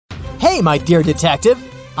Hey, my dear detective,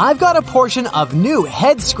 I've got a portion of new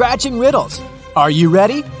head-scratching riddles. Are you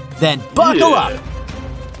ready? Then buckle up.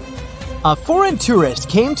 A foreign tourist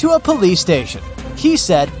came to a police station. He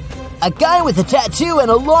said, "A guy with a tattoo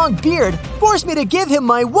and a long beard forced me to give him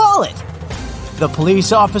my wallet." The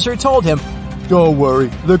police officer told him, "Don't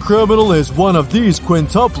worry, the criminal is one of these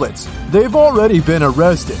quintuplets. They've already been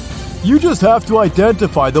arrested. You just have to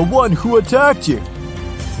identify the one who attacked you."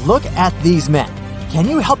 Look at these men. Can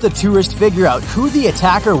you help the tourist figure out who the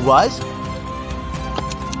attacker was?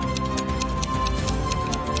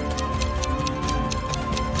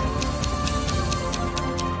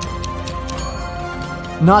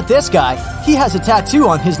 Not this guy. He has a tattoo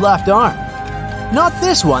on his left arm. Not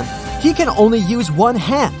this one. He can only use one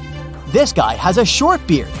hand. This guy has a short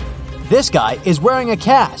beard. This guy is wearing a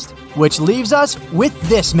cast, which leaves us with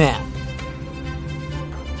this man.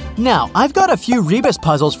 Now, I've got a few rebus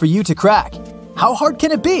puzzles for you to crack. How hard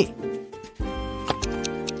can it be?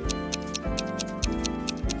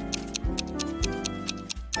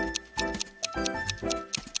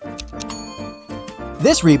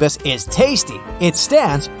 This rebus is tasty. It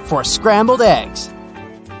stands for scrambled eggs.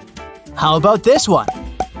 How about this one?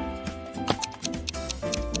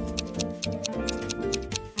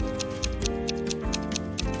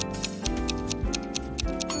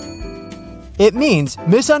 It means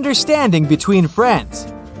misunderstanding between friends.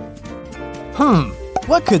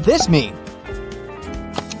 What could this mean?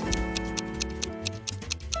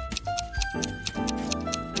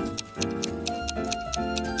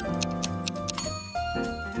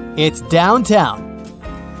 It's downtown.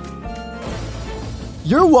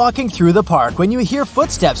 You're walking through the park when you hear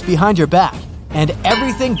footsteps behind your back, and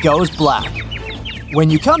everything goes black. When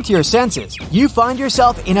you come to your senses, you find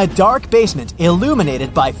yourself in a dark basement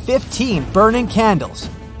illuminated by 15 burning candles.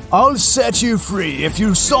 "I'll set you free if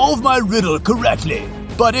you solve my riddle correctly.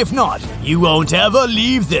 But if not, you won't ever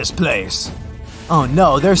leave this place." Oh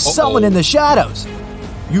no, there's someone in the shadows.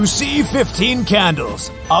 "You see 15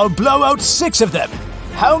 candles. I'll blow out 6 of them.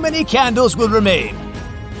 How many candles will remain?"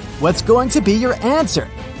 What's going to be your answer?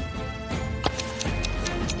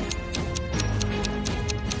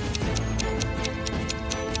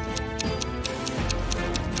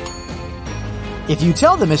 If you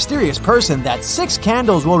tell the mysterious person that 6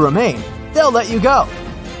 candles will remain, they'll let you go.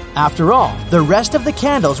 After all, the rest of the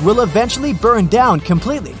candles will eventually burn down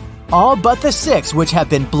completely, all but the 6 which have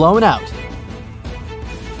been blown out.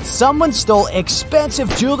 Someone stole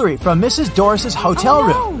expensive jewelry from Mrs. Doris's hotel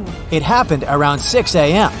room. It happened around 6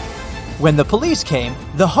 a.m. When the police came,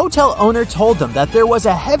 the hotel owner told them that there was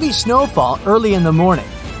a heavy snowfall early in the morning.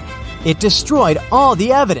 It destroyed all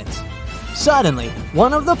the evidence. Suddenly,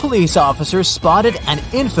 one of the police officers spotted an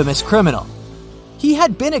infamous criminal. He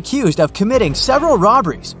had been accused of committing several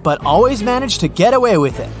robberies, but always managed to get away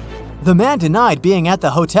with it. The man denied being at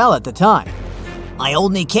the hotel at the time. "I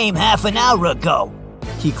only came half an hour ago,"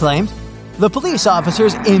 he claimed. The police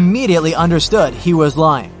officers immediately understood he was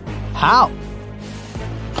lying. How?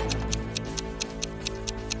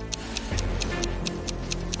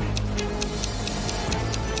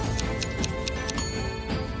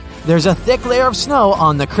 There's a thick layer of snow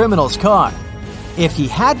on the criminal's car. If he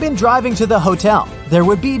had been driving to the hotel, there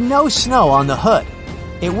would be no snow on the hood.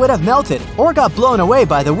 It would have melted or got blown away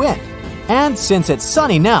by the wind. And since it's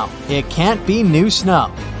sunny now, it can't be new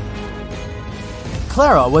snow.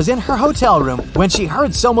 Clara was in her hotel room when she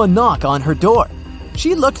heard someone knock on her door.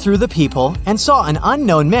 She looked through the peephole and saw an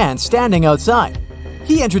unknown man standing outside.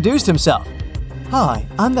 He introduced himself. "Hi,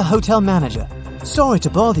 I'm the hotel manager. Sorry to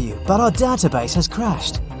bother you, but our database has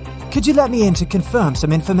crashed. Could you let me in to confirm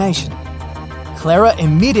some information?" Clara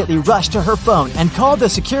immediately rushed to her phone and called the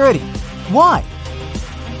security. Why?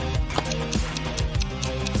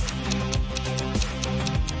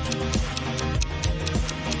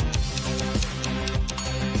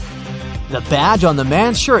 The badge on the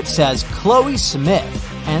man's shirt says Chloe Smith,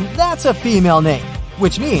 and that's a female name,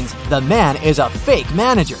 which means the man is a fake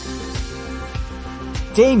manager.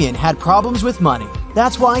 Damien had problems with money.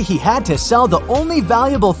 That's why he had to sell the only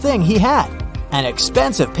valuable thing he had, an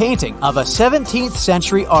expensive painting of a 17th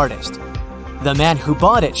century artist. The man who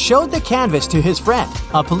bought it showed the canvas to his friend,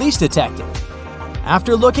 a police detective.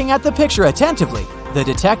 After looking at the picture attentively, the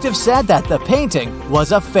detective said that the painting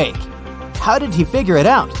was a fake. How did he figure it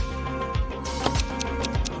out?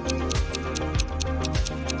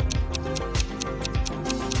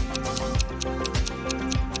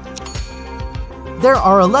 There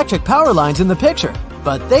are electric power lines in the picture,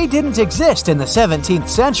 but they didn't exist in the 17th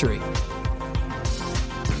century.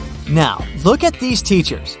 Now, look at these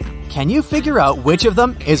teachers. Can you figure out which of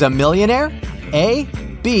them is a millionaire? A,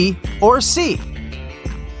 B, or C?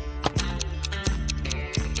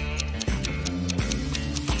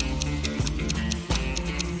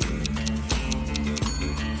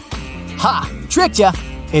 Ha! Tricked ya!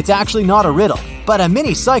 It's actually not a riddle, but a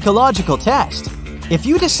mini psychological test. If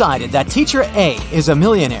you decided that Teacher A is a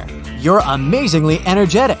millionaire, you're amazingly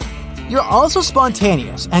energetic. You're also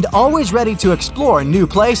spontaneous and always ready to explore new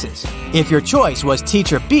places. If your choice was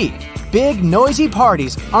Teacher B, big, noisy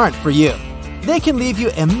parties aren't for you. They can leave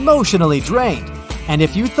you emotionally drained. And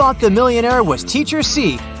if you thought the millionaire was Teacher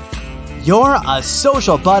C, you're a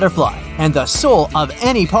social butterfly and the soul of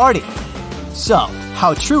any party. So,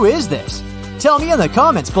 how true is this? Tell me in the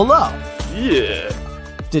comments below. Yeah.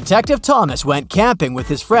 Detective Thomas went camping with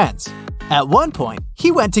his friends. At one point, he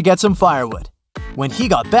went to get some firewood. When he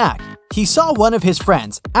got back, he saw one of his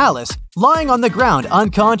friends, Alice, lying on the ground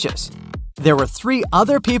unconscious. There were 3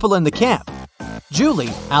 other people in the camp: Julie,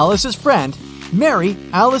 Alice's friend, Mary,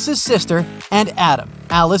 Alice's sister, and Adam,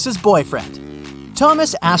 Alice's boyfriend.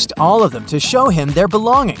 Thomas asked all of them to show him their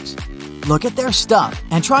belongings. Look at their stuff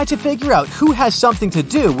and try to figure out who has something to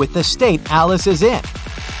do with the state Alice is in.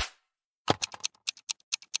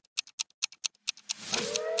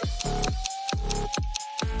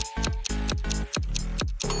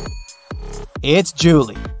 It's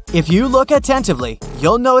Julie. If you look attentively,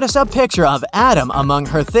 you'll notice a picture of Adam among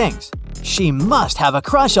her things. She must have a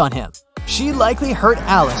crush on him. She likely hurt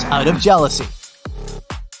Alice out of jealousy.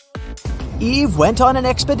 Eve went on an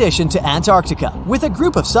expedition to Antarctica with a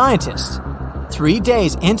group of scientists. 3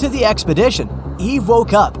 days into the expedition, Eve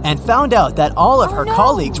woke up and found out that all of her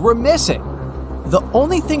colleagues were missing. The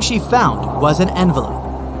only thing she found was an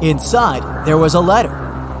envelope. Inside, there was a letter.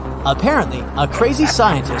 Apparently, a crazy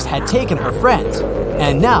scientist had taken her friends,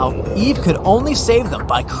 and now Eve could only save them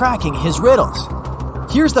by cracking his riddles.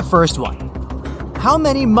 Here's the first one. How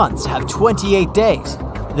many months have 28 days?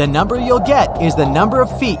 The number you'll get is the number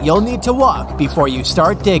of feet you'll need to walk before you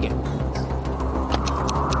start digging.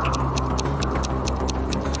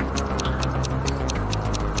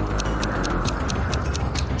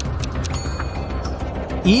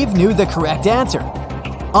 Eve knew the correct answer.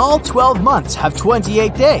 All 12 months have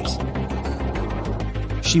 28 days.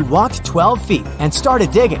 She walked 12 feet and started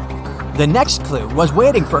digging. The next clue was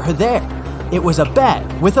waiting for her there. It was a bag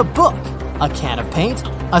with a book, a can of paint,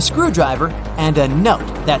 a screwdriver, and a note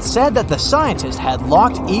that said that the scientist had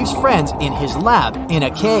locked Eve's friends in his lab in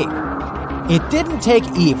a cave. It didn't take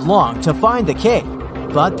Eve long to find the cave,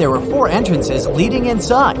 but there were 4 entrances leading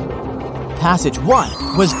inside. Passage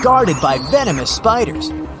 1 was guarded by venomous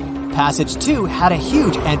spiders. Passage 2 had a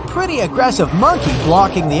huge and pretty aggressive monkey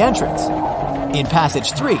blocking the entrance. In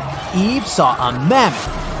Passage 3, Eve saw a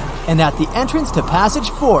mammoth. And at the entrance to Passage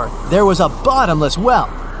 4, there was a bottomless well.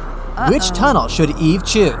 Which tunnel should Eve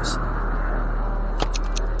choose?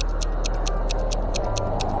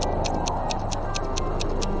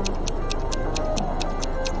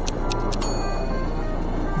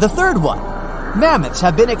 The third one. Mammoths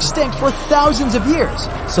have been extinct for thousands of years,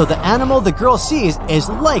 so the animal the girl sees is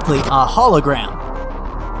likely a hologram.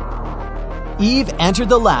 Eve entered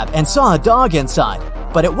the lab and saw a dog inside,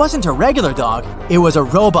 but it wasn't a regular dog, it was a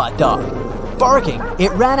robot dog. Barking,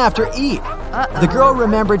 it ran after Eve. The girl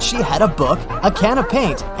remembered she had a book, a can of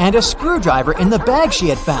paint, and a screwdriver in the bag she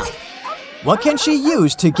had found. What can she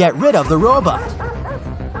use to get rid of the robot?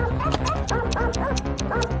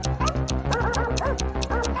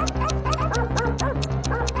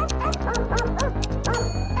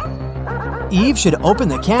 Eve should open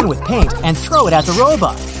the can with paint and throw it at the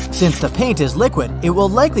robot. Since the paint is liquid, it will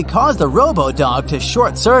likely cause the robo-dog to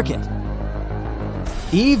short-circuit.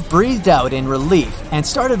 Eve breathed out in relief and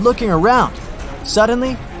started looking around.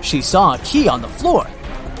 Suddenly, she saw a key on the floor.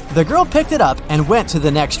 The girl picked it up and went to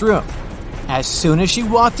the next room. As soon as she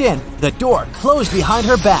walked in, the door closed behind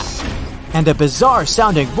her back, and a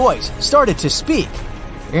bizarre-sounding voice started to speak.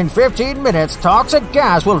 In 15 minutes, toxic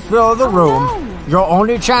gas will fill the room. Your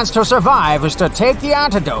only chance to survive is to take the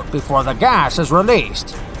antidote before the gas is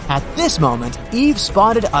released. At this moment, Eve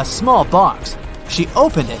spotted a small box. She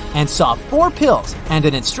opened it and saw 4 pills and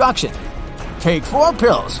an instruction. Take 4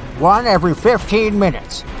 pills, 1 every 15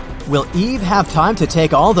 minutes. Will Eve have time to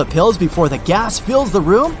take all the pills before the gas fills the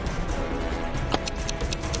room?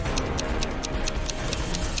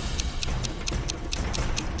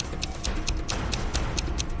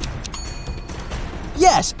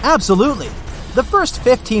 Yes, absolutely. The first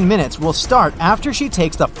 15 minutes will start after she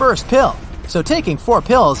takes the first pill, so taking 4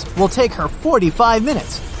 pills will take her 45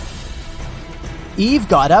 minutes. Eve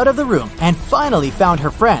got out of the room and finally found her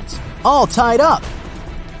friends, all tied up.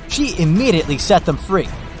 She immediately set them free,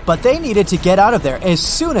 but they needed to get out of there as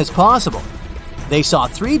soon as possible. They saw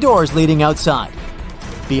 3 doors leading outside.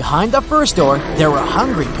 Behind the first door, there were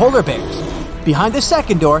hungry polar bears. Behind the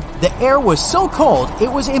second door, the air was so cold it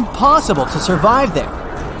was impossible to survive there.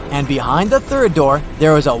 And behind the third door,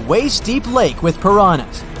 there is a waist-deep lake with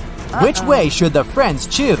piranhas. Which way should the friends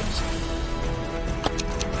choose?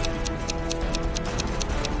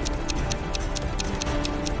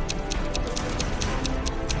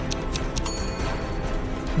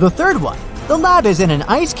 The third one. The lab is in an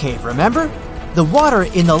ice cave, remember? The water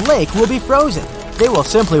in the lake will be frozen. They will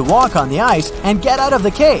simply walk on the ice and get out of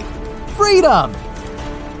the cave. Freedom!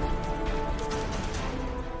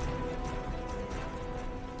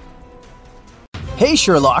 Hey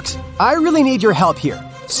Sherlocks, I really need your help here.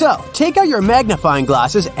 So, take out your magnifying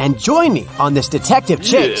glasses and join me on this detective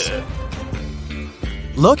chase. Yeah.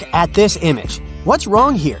 Look at this image. What's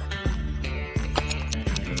wrong here?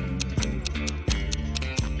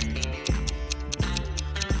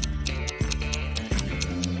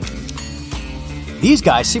 These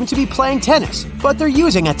guys seem to be playing tennis, but they're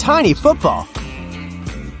using a tiny football.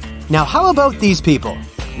 Now how about these people?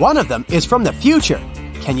 One of them is from the future.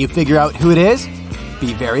 Can you figure out who it is?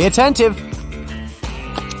 Be very attentive.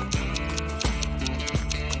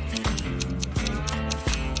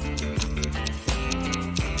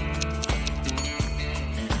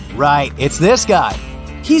 Right, it's this guy.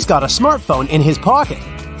 He's got a smartphone in his pocket.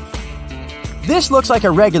 This looks like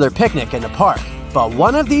a regular picnic in the park, but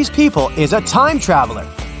one of these people is a time traveler.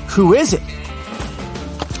 Who is it?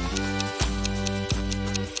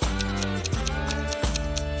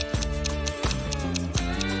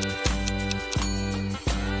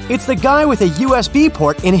 It's the guy with a USB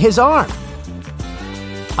port in his arm.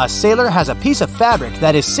 A sailor has a piece of fabric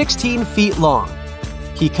that is 16 feet long.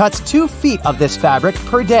 He cuts 2 feet of this fabric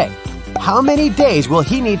per day. How many days will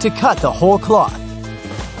he need to cut the whole cloth?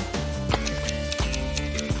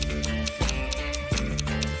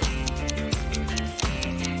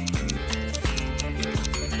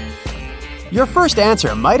 Your first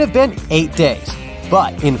answer might have been 8 days,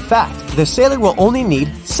 but in fact, the sailor will only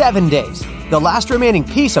need 7 days. The last remaining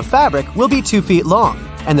piece of fabric will be 2 feet long,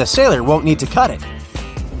 and the sailor won't need to cut it.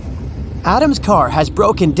 Adam's car has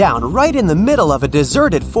broken down right in the middle of a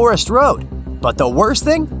deserted forest road. But the worst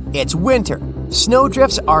thing? It's winter.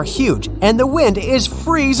 Snowdrifts are huge, and the wind is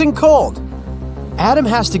freezing cold. Adam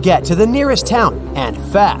has to get to the nearest town, and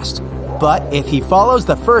fast. But if he follows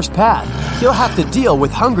the first path, he'll have to deal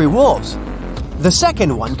with hungry wolves. The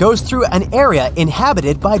second one goes through an area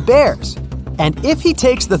inhabited by bears. And if he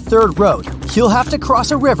takes the third road, he'll have to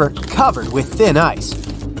cross a river covered with thin ice.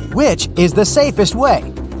 Which is the safest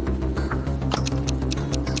way?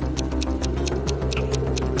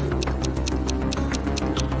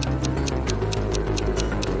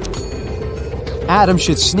 Adam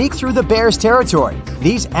should sneak through the bear's territory.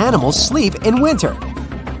 These animals sleep in winter.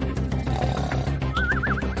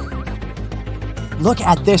 Look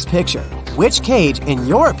at this picture. Which cage, in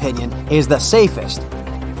your opinion, is the safest?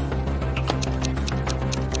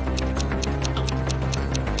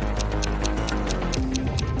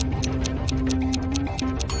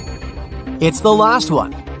 It's the last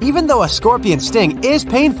one. Even though a scorpion sting is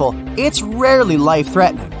painful, it's rarely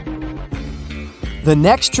life-threatening. The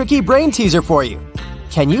next tricky brain teaser for you.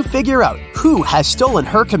 Can you figure out who has stolen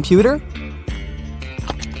her computer?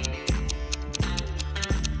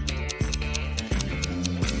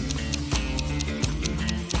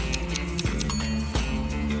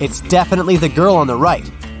 It's definitely the girl on the right.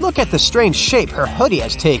 Look at the strange shape her hoodie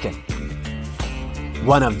has taken.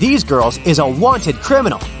 One of these girls is a wanted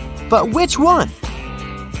criminal. But which one?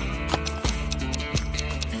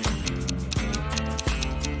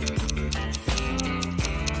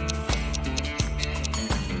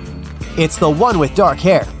 It's the one with dark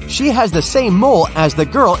hair. She has the same mole as the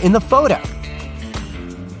girl in the photo.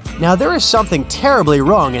 Now there is something terribly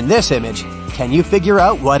wrong in this image. Can you figure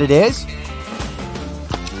out what it is?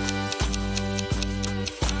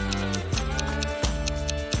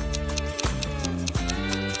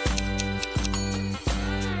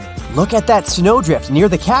 Look at that snowdrift near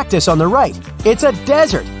the cactus on the right. It's a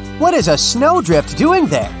desert. What is a snowdrift doing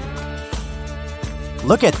there?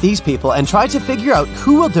 Look at these people and try to figure out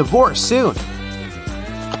who will divorce soon.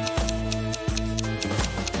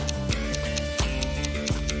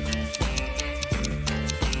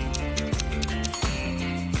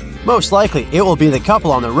 Most likely, it will be the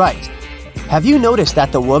couple on the right. Have you noticed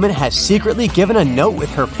that the woman has secretly given a note with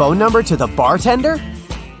her phone number to the bartender?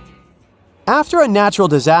 After a natural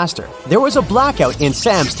disaster, there was a blackout in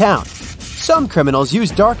Sam's town. Some criminals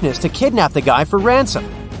used darkness to kidnap the guy for ransom.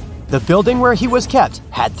 The building where he was kept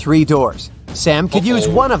had 3 doors. Sam could use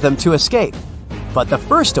one of them to escape. But the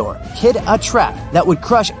first door hid a trap that would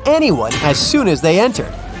crush anyone as soon as they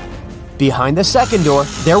entered. Behind the second door,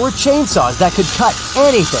 there were chainsaws that could cut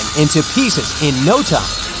anything into pieces in no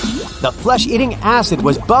time. The flesh-eating acid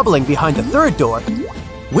was bubbling behind the third door.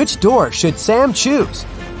 Which door should Sam choose?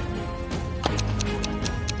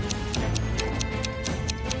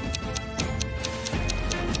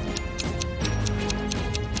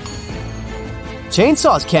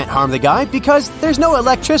 Chainsaws can't harm the guy because there's no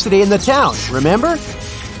electricity in the town, remember?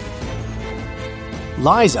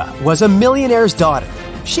 Liza was a millionaire's daughter.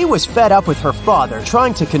 She was fed up with her father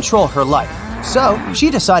trying to control her life, so she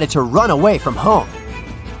decided to run away from home.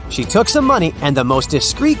 She took some money and the most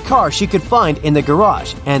discreet car she could find in the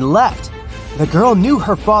garage and left. The girl knew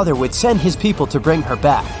her father would send his people to bring her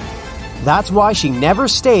back. That's why she never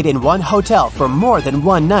stayed in one hotel for more than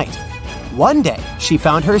one night. One day, she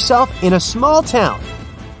found herself in a small town.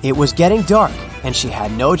 It was getting dark, and she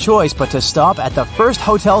had no choice but to stop at the first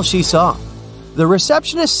hotel she saw. The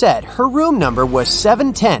receptionist said her room number was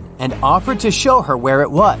 710 and offered to show her where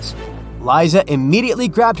it was. Liza immediately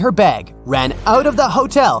grabbed her bag, ran out of the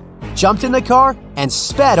hotel, jumped in the car, and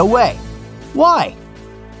sped away. Why?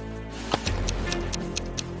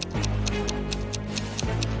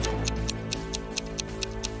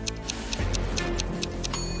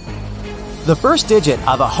 The first digit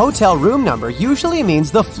of a hotel room number usually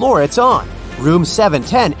means the floor it's on. Room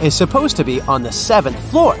 710 is supposed to be on the 7th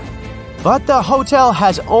floor. But the hotel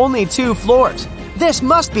has only 2 floors. This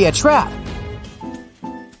must be a trap.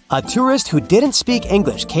 A tourist who didn't speak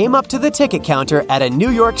English came up to the ticket counter at a New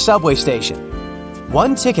York subway station.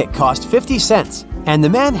 One ticket cost 50 cents, and the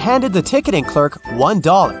man handed the ticketing clerk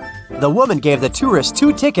 $1. The woman gave the tourist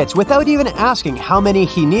 2 tickets without even asking how many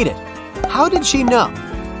he needed. How did she know?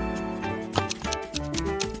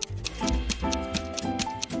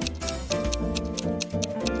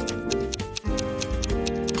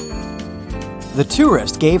 The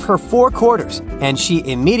tourist gave her 4 quarters, and she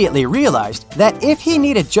immediately realized that if he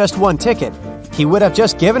needed just 1 ticket, he would have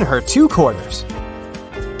just given her 2 quarters.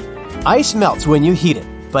 Ice melts when you heat it,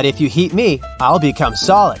 but if you heat me, I'll become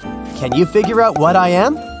solid. Can you figure out what I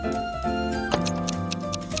am?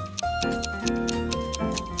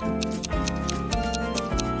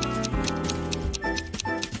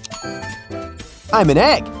 I'm an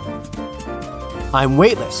egg. I'm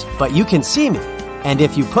weightless, but you can see me. And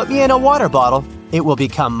if you put me in a water bottle, it will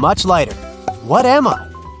become much lighter. What am I?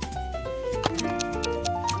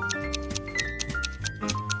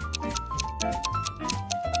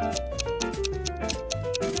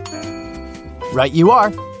 Right you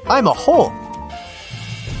are. I'm a hole.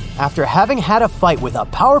 After having had a fight with a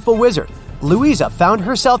powerful wizard, Louisa found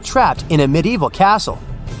herself trapped in a medieval castle,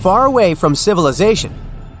 far away from civilization.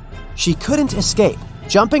 She couldn't escape.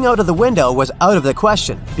 Jumping out of the window was out of the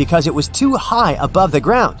question because it was too high above the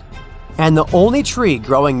ground. And the only tree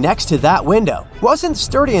growing next to that window wasn't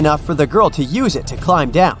sturdy enough for the girl to use it to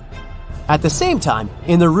climb down. At the same time,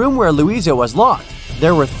 in the room where Louisa was locked,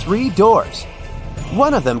 there were 3 doors.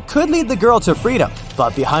 One of them could lead the girl to freedom,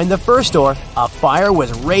 but behind the first door, a fire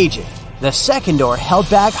was raging. The second door held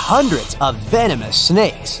back hundreds of venomous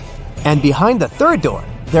snakes. And behind the third door,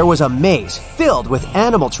 there was a maze filled with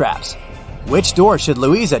animal traps. Which door should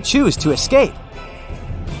Louisa choose to escape?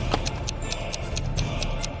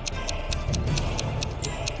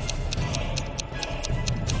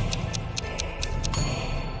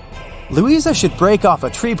 Louisa should break off a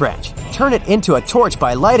tree branch, turn it into a torch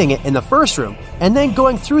by lighting it in the first room, and then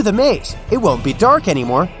going through the maze. It won't be dark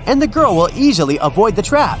anymore, and the girl will easily avoid the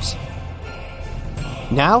traps.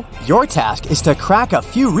 Now, your task is to crack a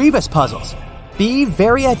few rebus puzzles. Be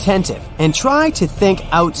very attentive and try to think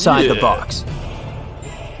outside the box.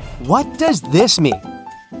 What does this mean?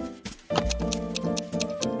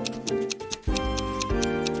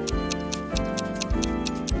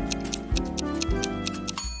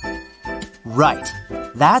 Right,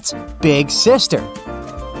 that's Big Sister.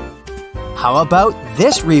 How about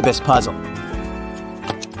this rebus puzzle?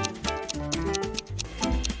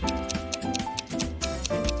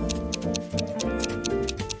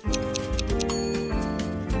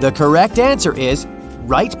 The correct answer is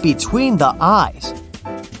right between the eyes.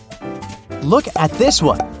 Look at this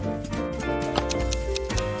one.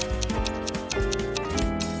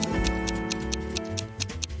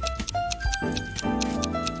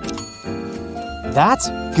 That's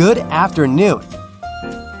good afternoon.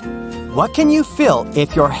 What can you fill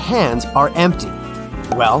if your hands are empty?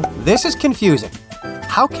 Well, this is confusing.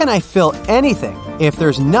 How can I fill anything if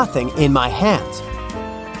there's nothing in my hands?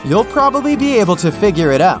 You'll probably be able to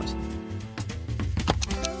figure it out.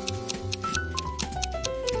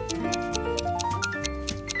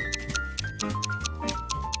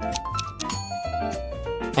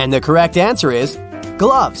 And the correct answer is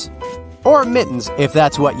gloves, or mittens if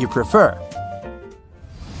that's what you prefer.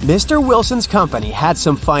 Mr. Wilson's company had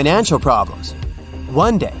some financial problems.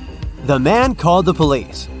 One day, the man called the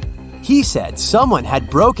police. He said someone had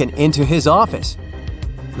broken into his office.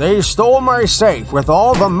 They stole my safe with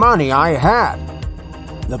all the money I had.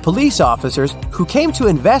 The police officers who came to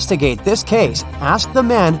investigate this case asked the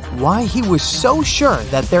man why he was so sure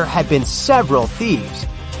that there had been several thieves.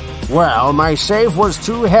 Well, my safe was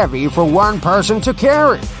too heavy for one person to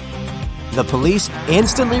carry. The police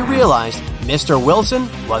instantly realized Mr. Wilson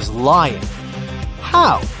was lying.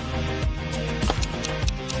 How?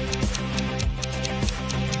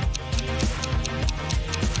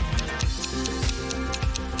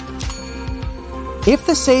 If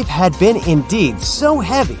the safe had been indeed so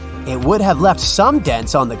heavy, it would have left some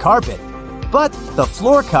dents on the carpet, but the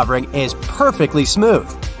floor covering is perfectly smooth.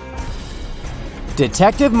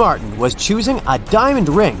 Detective Martin was choosing a diamond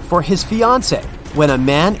ring for his fiancée when a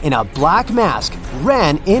man in a black mask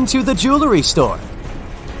ran into the jewelry store.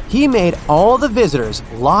 He made all the visitors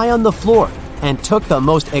lie on the floor and took the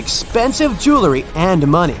most expensive jewelry and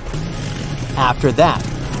money. After that,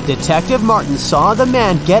 Detective Martin saw the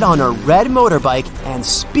man get on a red motorbike and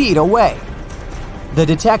speed away. The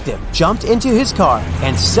detective jumped into his car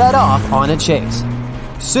and set off on a chase.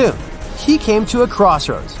 Soon, he came to a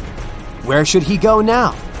crossroads. Where should he go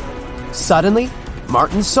now? Suddenly,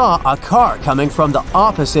 Martin saw a car coming from the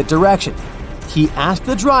opposite direction. He asked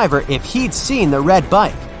the driver if he'd seen the red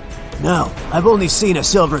bike. No, I've only seen a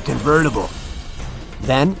silver convertible.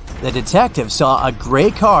 Then, the detective saw a gray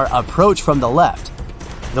car approach from the left.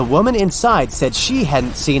 The woman inside said she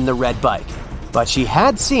hadn't seen the red bike, but she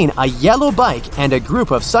had seen a yellow bike and a group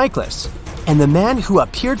of cyclists. And the man who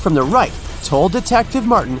appeared from the right told Detective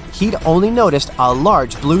Martin he'd only noticed a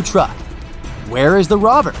large blue truck. Where is the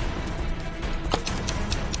robber?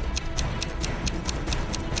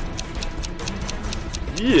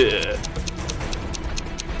 Yeah.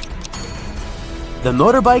 The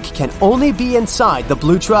motorbike can only be inside the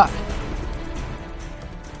blue truck.